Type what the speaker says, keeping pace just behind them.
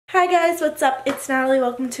Hi guys, what's up? It's Natalie.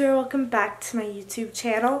 Welcome back to my YouTube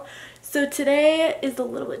channel. So today is a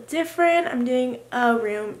little bit different. I'm doing a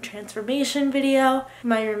room transformation video.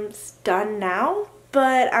 My room's done now,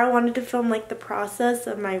 but I wanted to film like the process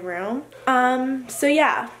of my room. So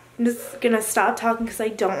yeah, I'm just gonna stop talking because I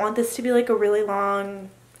don't want this to be like a really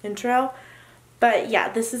long intro. But yeah,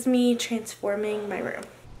 this is me transforming my room.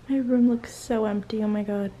 My room looks so empty, oh my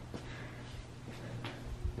god.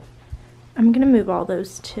 I'm gonna move all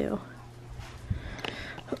those too.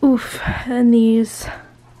 Oof, and these,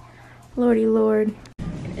 lordy lord.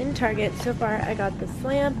 In Target so far I got this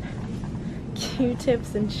lamp,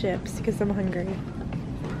 Q-tips, and chips because I'm hungry.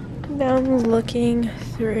 Now I'm looking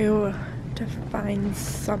through to find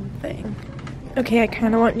something. Okay, I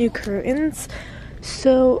kind of want new curtains,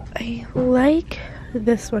 so I like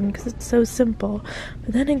this one because it's so simple,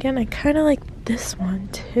 but then again I kind of like this one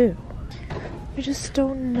too. I just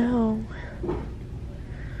don't know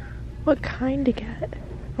what kind to get.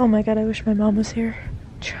 Oh my god, I wish my mom was here.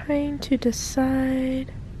 Trying to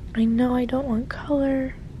decide. I know I don't want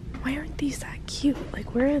color. Why aren't these that cute?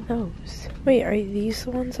 Like, where are those? Wait, are these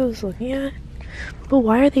the ones I was looking at? But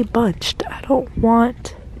why are they bunched? I don't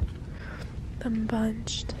want them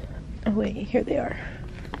bunched. Oh wait, here they are.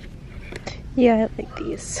 Yeah, I like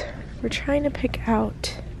these. We're trying to pick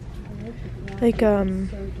out like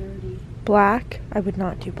black. I would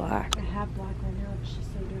not do black. I have black right now, it's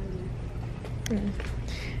just so dirty.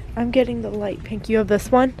 I'm getting the light pink. You have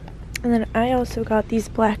this one? And then I also got these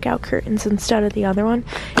blackout curtains instead of the other one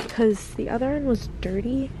because the other one was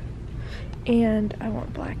dirty and I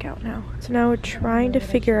want blackout now. So now we're trying to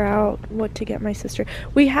figure out what to get my sister.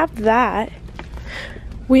 We have that.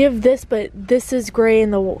 We have this, but this is gray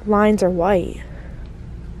and the lines are white.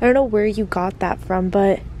 I don't know where you got that from,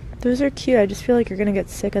 but those are cute. I just feel like you're gonna get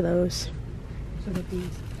sick of those. So get these.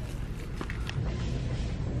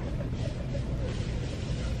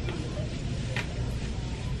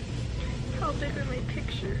 How big are my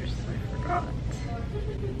pictures? I forgot.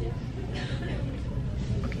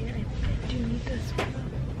 Okay, I do need this one.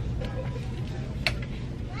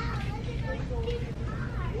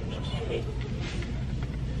 Okay.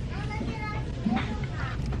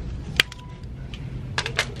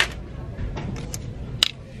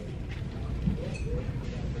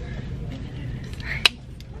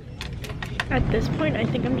 At this point, I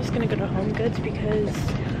think I'm just gonna go to Home Goods because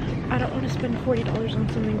I don't want to spend $40 on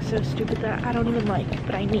something so stupid that I don't even like,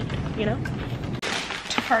 but I need, you know?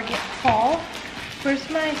 Target haul. Where's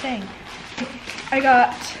my thing? I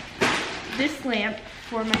got this lamp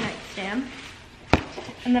for my nightstand.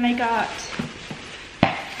 And then I got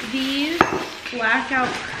these blackout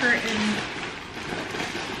curtain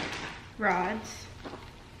rods.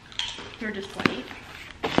 They're just white.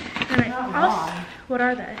 And I also, what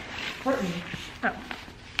are they? Curtains. Oh,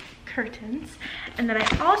 curtains. And then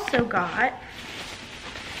I also got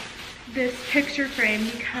this picture frame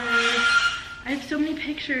because I have so many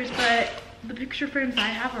pictures, but the picture frames I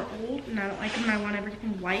have are old and I don't like them and I want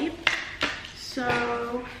everything white.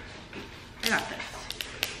 So I got this.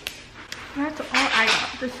 And that's all I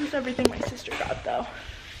got. This is everything my sister got though.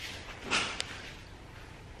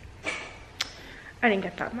 I didn't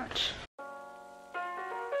get that much.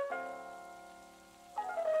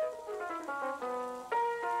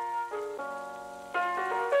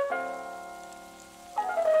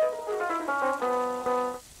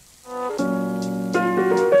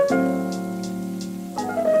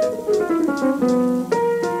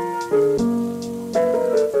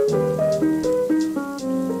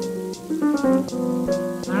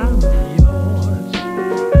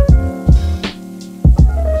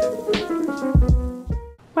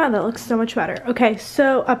 Wow, that looks so much better. Okay,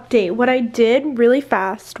 so update. What I did really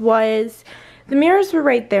fast was the mirrors were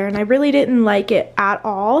right there and I really didn't like it at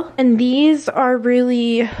all. And these are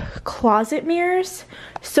really closet mirrors.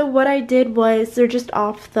 So what I did was, they're just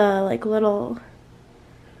off the like little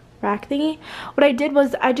rack thingy. What I did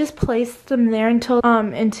was I just placed them there until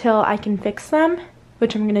I can fix them,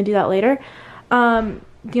 which I'm gonna do that later.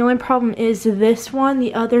 The only problem is this one,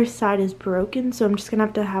 the other side is broken, so I'm just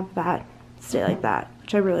gonna have that stay like that,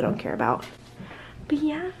 which I really don't care about. But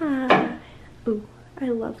yeah, ooh, I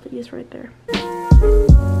love these right there.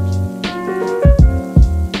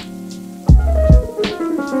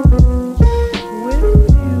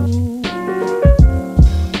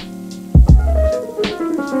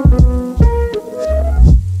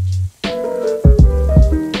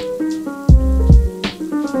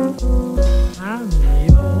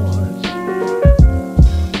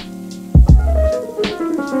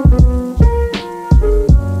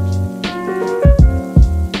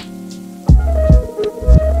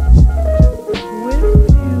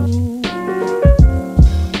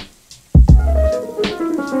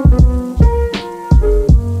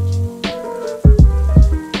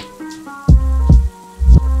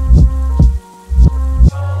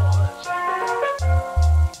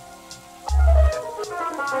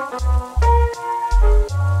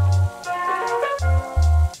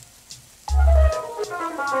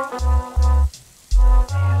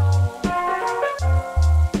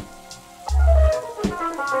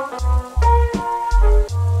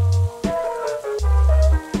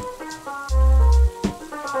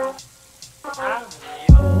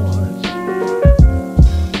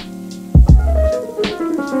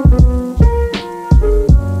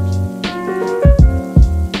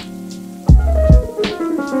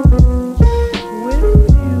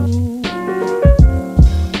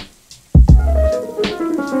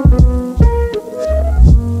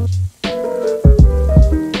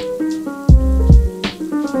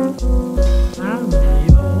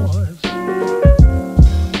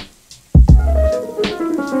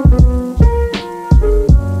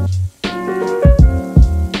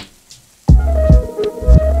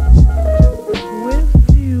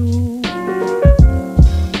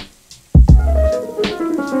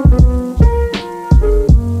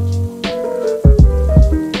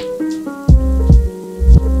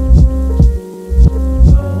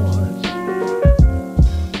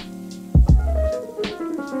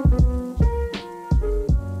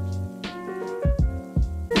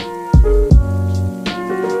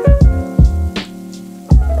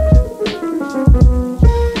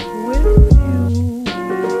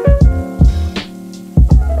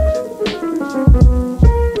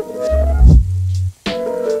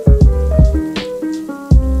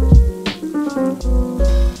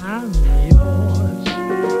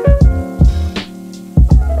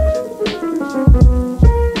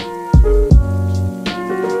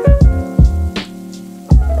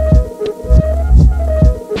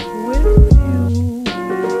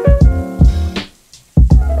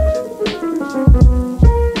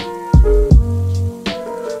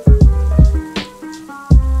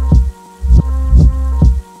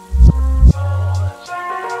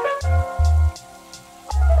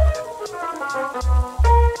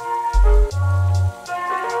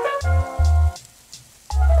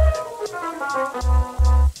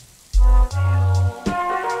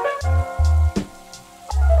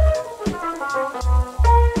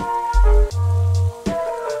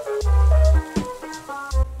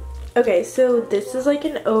 Okay, so this is like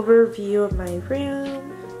an overview of my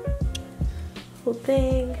room. Whole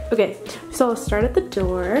thing. Okay, so I'll start at the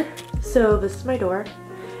door. So this is my door.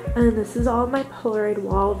 And then this is all my Polaroid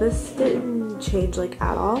wall. This didn't change like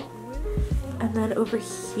at all. And then over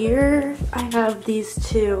here, I have these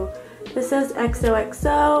two. This says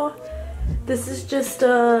XOXO. This is just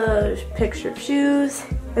a picture of shoes.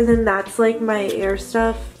 And then that's like my air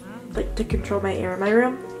stuff, like to control my air in my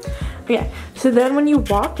room. Okay, so then when you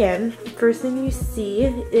walk in, first thing you see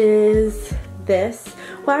is this.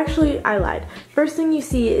 Well, actually, I lied. First thing you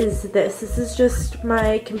see is this. This is just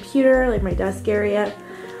my computer, like my desk area.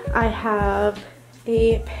 I have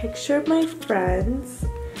a picture of my friends,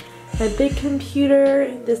 my big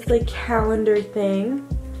computer, this like calendar thing,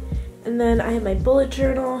 and then I have my bullet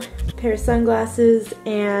journal, a pair of sunglasses,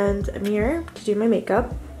 and a mirror to do my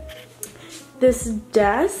makeup. This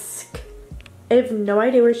desk, I have no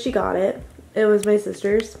idea where she got it. It was my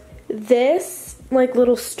sister's. This like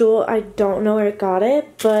little stool, I don't know where it got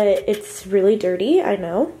it, but it's really dirty, I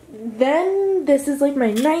know. Then this is like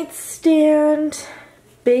my nightstand.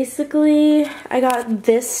 Basically, I got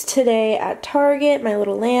this today at Target, my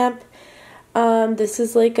little lamp. This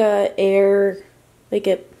is like a air,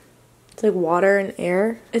 it's like water and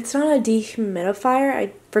air. It's not a dehumidifier,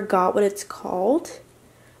 I forgot what it's called,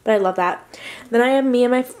 but I love that. Then I have me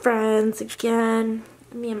and my friends again,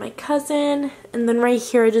 me and my cousin, and then right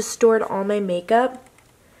here I just stored all my makeup.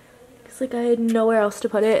 It's like I had nowhere else to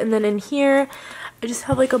put it. And then in here, I just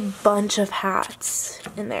have like a bunch of hats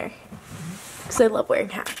in there. Because I love wearing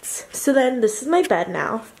hats. So then this is my bed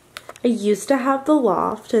now. I used to have the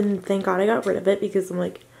loft and thank God I got rid of it because I'm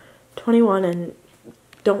like 21 and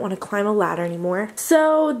don't want to climb a ladder anymore.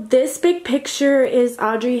 So this big picture is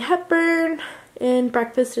Audrey Hepburn in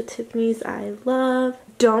Breakfast at Tiffany's. I love.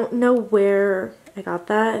 Don't know where I got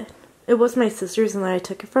that. It was my sister's and then I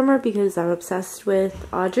took it from her because I'm obsessed with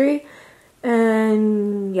Audrey.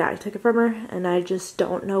 And yeah, I took it from her and I just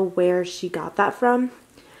don't know where she got that from.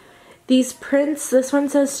 These prints, this one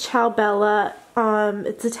says Ciao Bella,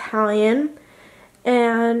 it's Italian,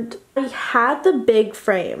 and I had the big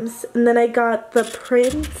frames, and then I got the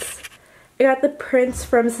prints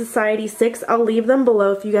from Society 6. I'll leave them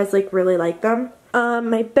below if you guys like really like them.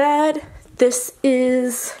 My bed, this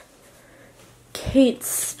is Kate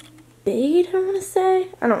Spade, I want to say,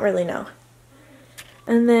 I don't really know.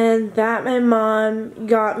 And then that my mom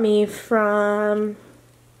got me from,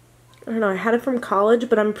 I don't know, I had it from college,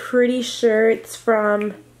 but I'm pretty sure it's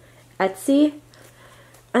from Etsy.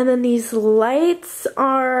 And then these lights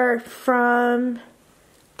are from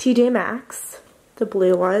TJ Maxx, the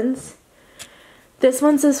blue ones. This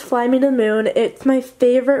one says Fly Me to the Moon. It's my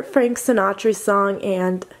favorite Frank Sinatra song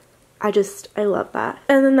and I love that.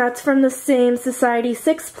 And then that's from the same Society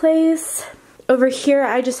 6 place. Over here,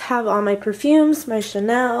 I just have all my perfumes, my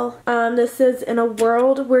Chanel. This is In a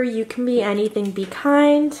World Where You Can Be Anything, Be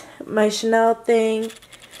Kind. My Chanel thing.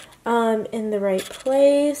 In the Right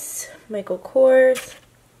Place. Michael Kors.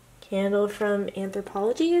 Candle from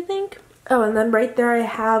Anthropologie, I think. Oh, and then right there I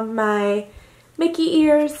have my Mickey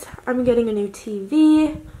ears. I'm getting a new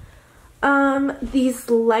TV. These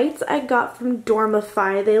lights I got from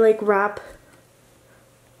Dormify. They like wrap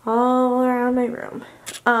all around my room.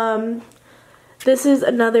 This is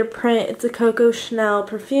another print. It's a Coco Chanel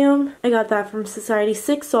perfume. I got that from Society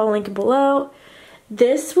 6, so I'll link it below.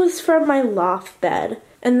 This was from my loft bed.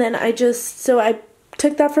 And then I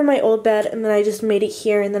took that from my old bed and then I just made it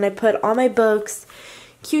here. And then I put all my books,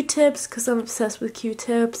 Q-tips, because I'm obsessed with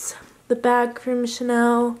Q-tips, the bag from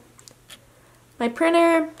Chanel, my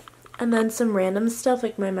printer, and then some random stuff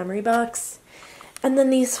like my memory box. And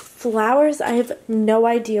then these flowers, I have no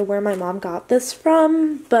idea where my mom got this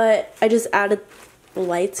from, but I just added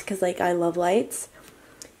lights because like I love lights.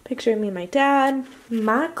 Picture of me and my dad.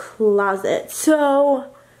 My closet.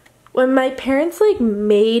 So when my parents like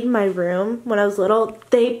made my room when I was little,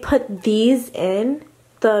 they put these in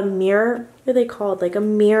the mirror, what are they called? Like a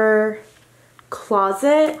mirror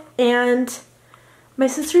closet. And my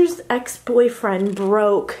sister's ex-boyfriend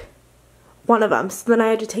broke one of them, so then I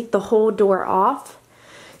had to take the whole door off.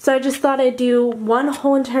 So I just thought I'd do one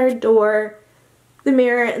whole entire door, the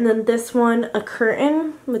mirror, and then this one a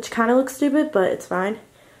curtain, which kind of looks stupid, but it's fine.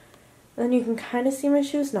 Then you can kind of see my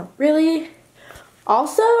shoes. No, really.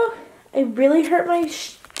 Also, I really hurt my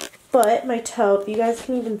foot, my toe, if you guys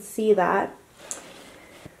can even see that.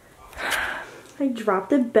 I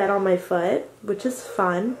dropped a bed on my foot, which is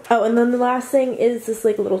fun. Oh, and then the last thing is this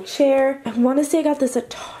like little chair. I want to say I got this at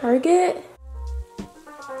Target.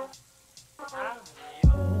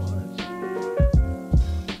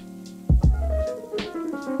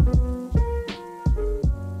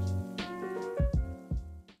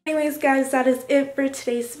 guys, that is it for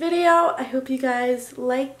today's video. I hope you guys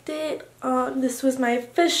liked it. This was my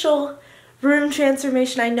official room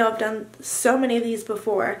transformation. I know I've done so many of these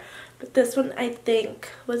before, but this one I think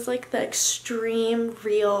was like the extreme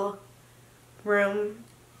real room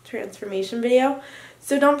transformation video.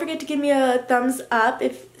 So don't forget to give me a thumbs up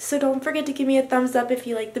if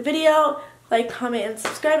you like the video, like, comment, and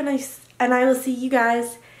subscribe, and I will see you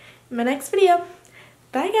guys in my next video.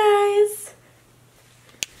 Bye guys!